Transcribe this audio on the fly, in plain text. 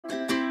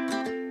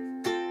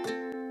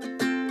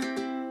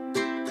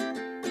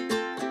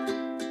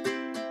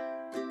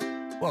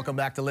Welcome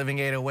back to Living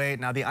 808.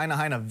 Now, the Aina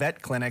Haina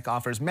Vet Clinic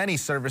offers many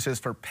services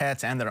for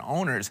pets and their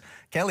owners.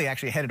 Kelly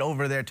actually headed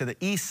over there to the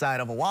east side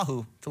of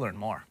Oahu to learn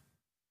more.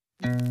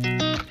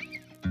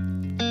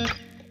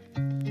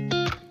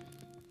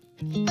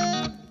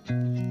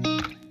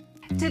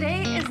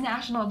 Today is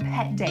National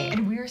Pet Day,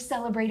 and we're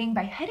celebrating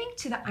by heading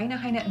to the Aina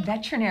Haina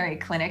Veterinary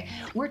Clinic.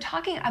 We're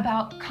talking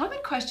about common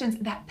questions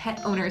that pet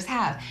owners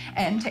have.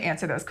 And to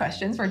answer those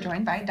questions, we're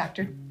joined by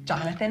Dr.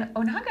 Jonathan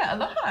Onaga.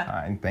 Aloha.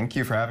 Hi, thank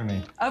you for having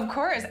me. Of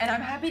course, and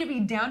I'm happy to be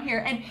down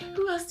here. And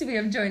who else do we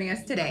have joining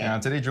us today?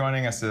 Today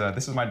joining us,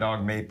 this is my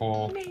dog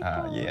Maple.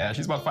 Yeah,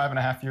 she's about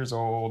 5.5 years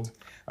old.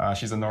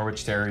 She's a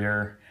Norwich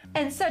Terrier.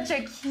 And such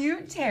a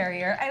cute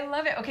terrier. I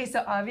love it. Okay,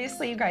 so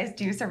obviously you guys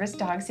do service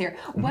dogs here.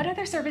 What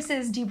other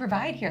services do you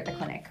provide here at the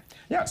clinic?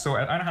 Yeah, so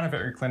at Aina Haina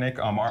Veterinary Clinic,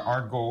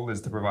 our goal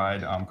is to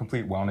provide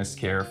complete wellness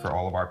care for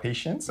all of our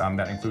patients.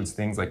 That includes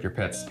things like your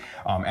pet's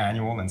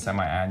annual and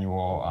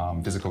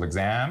semi-annual physical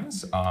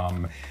exams,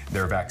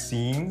 their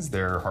vaccines,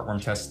 their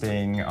heartworm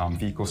testing,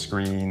 fecal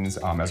screens,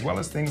 as well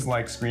as things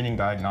like screening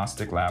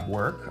diagnostic lab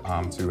work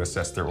to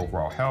assess their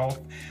overall health.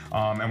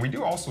 And we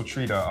do also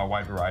treat a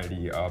wide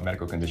variety of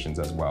medical conditions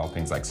as well,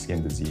 things like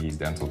skin disease,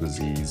 dental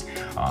disease,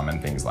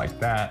 and things like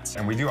that.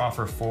 And we do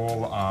offer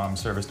full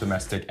service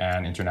domestic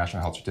and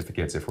international health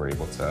certificates if we're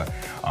able to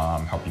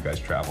help you guys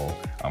travel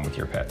with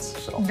your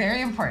pets. So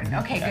very important.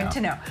 Okay, yeah. Good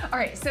to know. All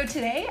right, so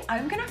today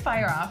I'm gonna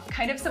fire off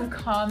kind of some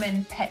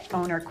common pet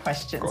owner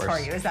questions for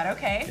you. Is that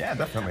okay? Yeah,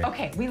 definitely.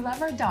 Okay, we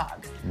love our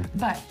dogs,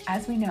 but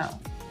as we know,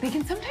 they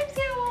can sometimes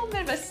get a little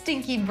bit of a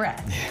stinky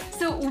breath.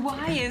 So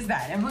why is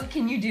that, and what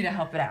can you do to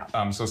help it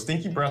out? So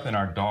stinky breath in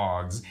our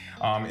dogs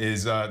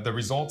is the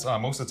result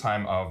most of the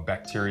time of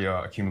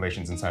bacteria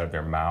accumulations inside of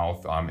their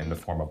mouth in the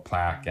form of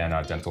plaque and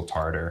dental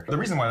tartar. The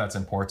reason why that's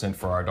important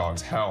for our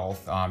dog's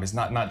health is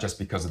not just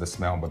because of the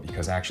smell, but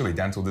because actually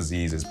dental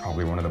disease is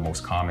probably one of the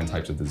most common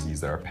types of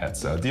disease that our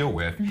pets deal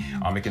with.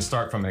 It can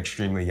start from an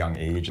extremely young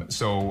age.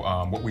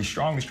 So what we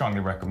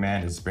strongly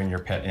recommend is bring your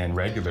pet in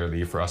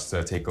regularly for us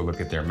to take a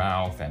look at their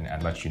mouth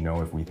and let you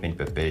know if we think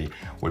that they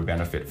would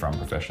benefit from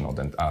professional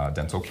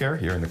dental care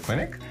here in the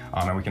clinic.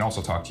 And we can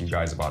also talk to you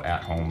guys about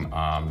at-home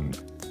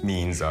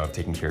means of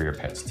taking care of your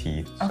pet's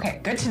teeth.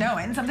 Okay, good to know,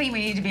 and something we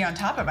need to be on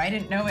top of. I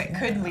didn't know it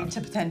could lead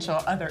to potential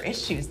other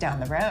issues down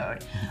the road.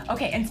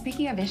 Okay, and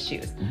speaking of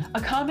issues, a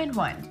common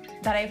one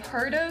that I've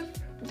heard of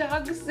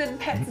dogs and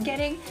pets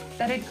getting,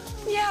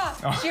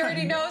 she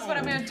already knows what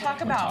I'm going to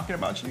talk about. Talking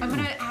about you. I'm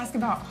going to ask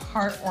about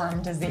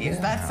heartworm disease.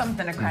 That's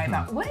something to cry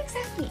about. What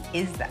exactly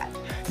is that?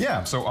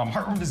 Yeah, so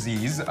heartworm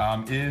disease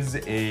is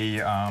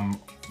a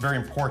very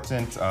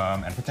important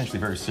and potentially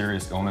very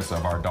serious illness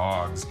of our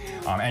dogs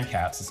and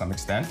cats to some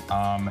extent.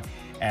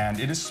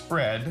 And it is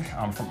spread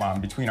from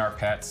between our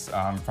pets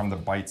from the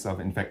bites of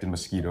infected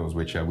mosquitoes,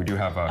 which we do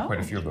have quite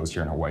a few of those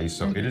here in Hawaii.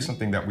 So it is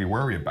something that we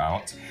worry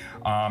about.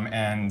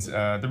 And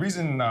the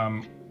reason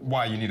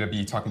why you need to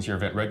be talking to your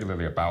vet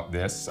regularly about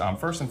this.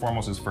 First and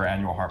foremost is for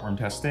annual heartworm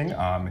testing.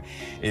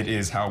 It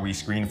is how we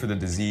screen for the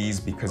disease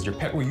because your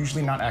pet will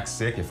usually not act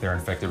sick if they're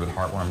infected with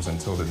heartworms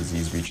until the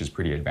disease reaches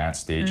pretty advanced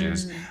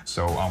stages.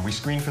 So we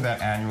screen for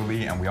that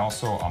annually, and we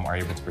also are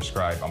able to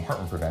prescribe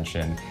heartworm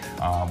prevention,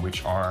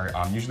 which are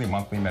usually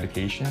monthly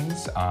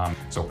medications.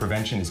 So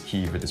prevention is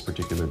key for this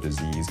particular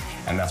disease,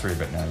 and that's where your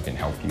veterinarian can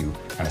help you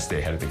kind of stay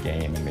ahead of the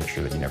game and make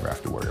sure that you never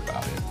have to worry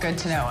about it. Good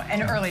to know,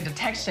 and early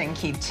detection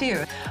key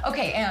too.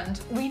 Okay,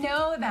 and we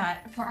know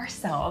that for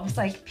ourselves,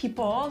 like,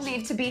 people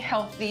need to be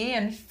healthy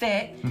and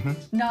fit,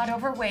 not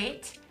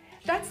overweight.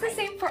 That's the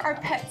same for our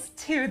pets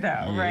too,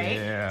 though, right?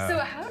 Yeah. So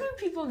how do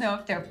people know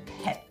if their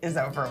pet is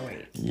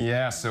overweight?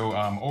 Yeah, so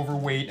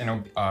overweight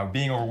and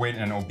being overweight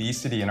and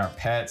obesity in our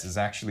pets is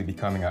actually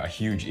becoming a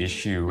huge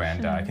issue.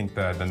 And I think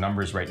the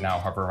numbers right now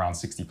hover around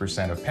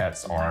 60% of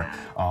pets are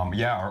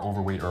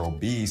overweight or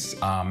obese.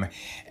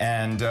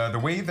 And the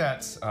way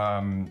that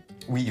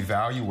we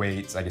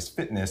evaluate, I guess,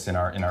 fitness in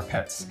our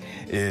pets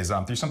is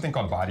through something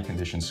called body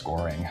condition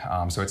scoring.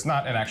 So it's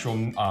not an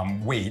actual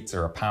weight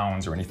or a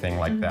pounds or anything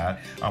like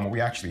that. What we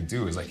actually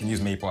do is, I can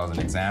use Maple as an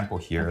example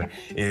here,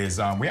 is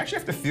we actually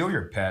have to feel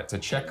your pet to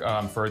check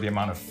for the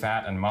amount of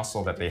fat and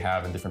muscle that they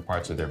have in different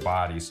parts of their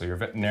body. So your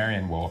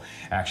veterinarian will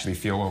actually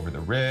feel over the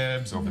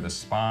ribs, over the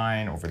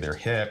spine, over their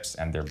hips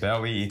and their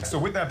belly. So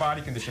with that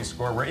body condition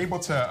score, we're able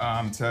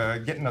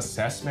to get an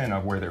assessment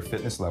of where their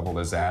fitness level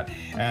is at.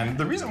 And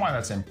the reason why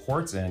that's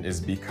important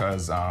is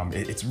because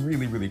it's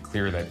really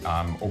clear that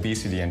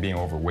obesity and being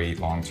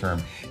overweight long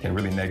term can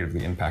really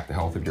negatively impact the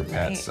health of your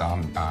pets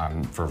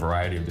for a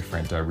variety of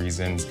different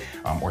reasons,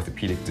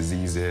 orthopedic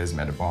diseases,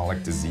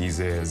 metabolic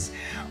diseases,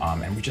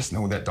 and we just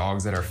know that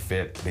dogs that are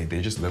fit,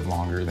 they just live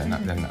longer than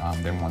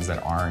ones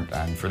that aren't,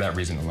 and for that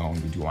reason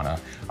alone, we do want to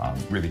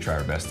really try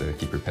our best to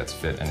keep your pets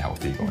fit and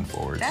healthy going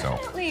forward.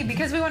 Definitely,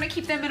 because we want to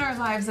keep them in our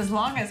lives as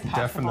long as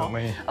possible.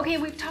 Definitely. Okay,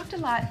 we've talked a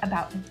lot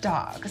about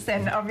dogs,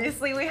 and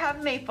obviously we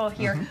have Maple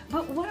here,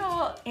 but what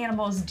all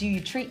animals do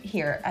you treat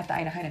here at the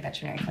Aina Haina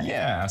Veterinary Clinic?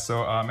 Yeah,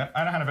 so at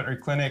Aina Haina Veterinary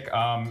Clinic,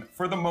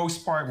 for the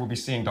most part, we'll be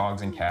seeing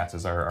dogs and cats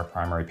as our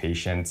primary veterinary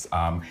patients.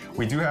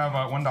 We do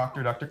have one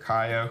doctor, Dr.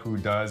 Kaya, who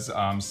does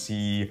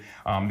see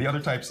the other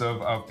types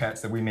of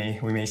pets that we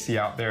may see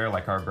out there,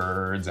 like our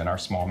birds and our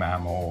small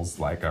mammals,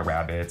 like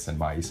rabbits and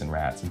mice and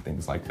rats and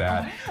things like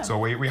that. Oh, wow. So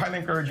we highly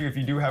encourage you, if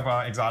you do have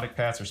exotic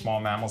pets or small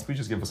mammals, please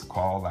just give us a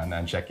call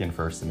and check in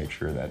first to make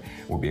sure that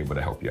we'll be able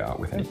to help you out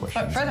with any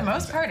questions. But for the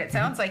most part, it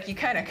sounds like you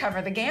kind of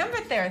cover the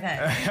gambit there then.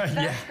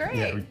 That's great.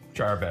 Yeah, we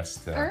try our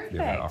best to be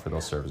able to offer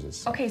those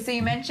services. Okay, so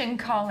you mentioned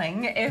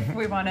calling if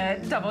we want to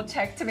double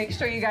check to make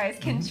sure you guys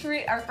can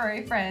treat our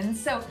furry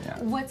friends. So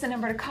what's the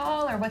number to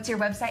call, or what's your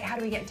website? How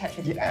do we get in touch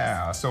with you guys?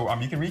 Yeah, so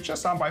you can reach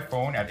us by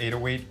phone at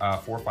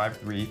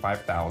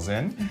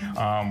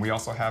 808-453-5000. We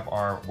also have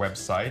our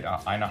website,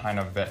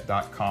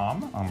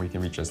 AinaHainaVet.com. Where you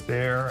can reach us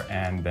there.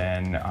 And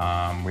then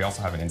we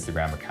also have an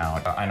Instagram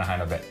account, Aina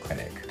Haina Vet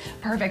Clinic.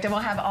 Perfect, and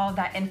we'll have all of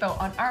that info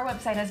on our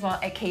website as well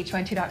at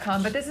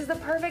KH12.com. But this is the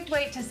perfect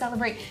way to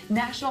celebrate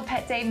National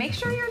Pet Day. Make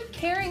sure you're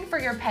caring for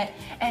your pet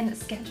and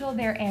schedule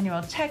their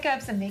annual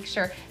checkups and make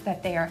sure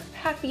that they are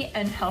happy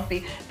and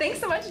healthy. Thanks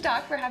so much,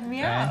 Doc, for having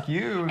me out. Thank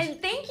you.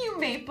 And thank you,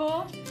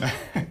 Maple.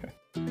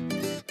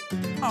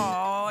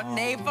 Oh,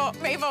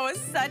 Maple was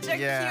such a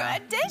cute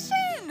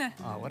addition.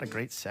 Oh, what a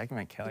great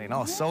segment, Kelly.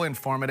 And so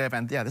informative.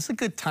 And yeah, this is a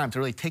good time to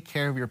really take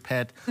care of your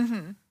pet.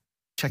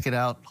 Check it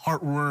out.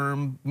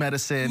 Heartworm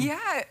medicine.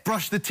 Yeah.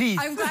 Brush the teeth.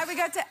 I'm glad we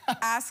got to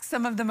ask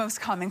some of the most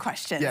common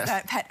questions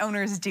that pet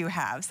owners do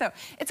have. So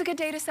it's a good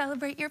day to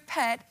celebrate your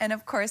pet and,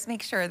 of course,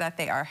 make sure that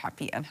they are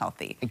happy and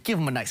healthy. And give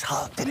them a nice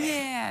hug today.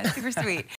 Yeah, super sweet.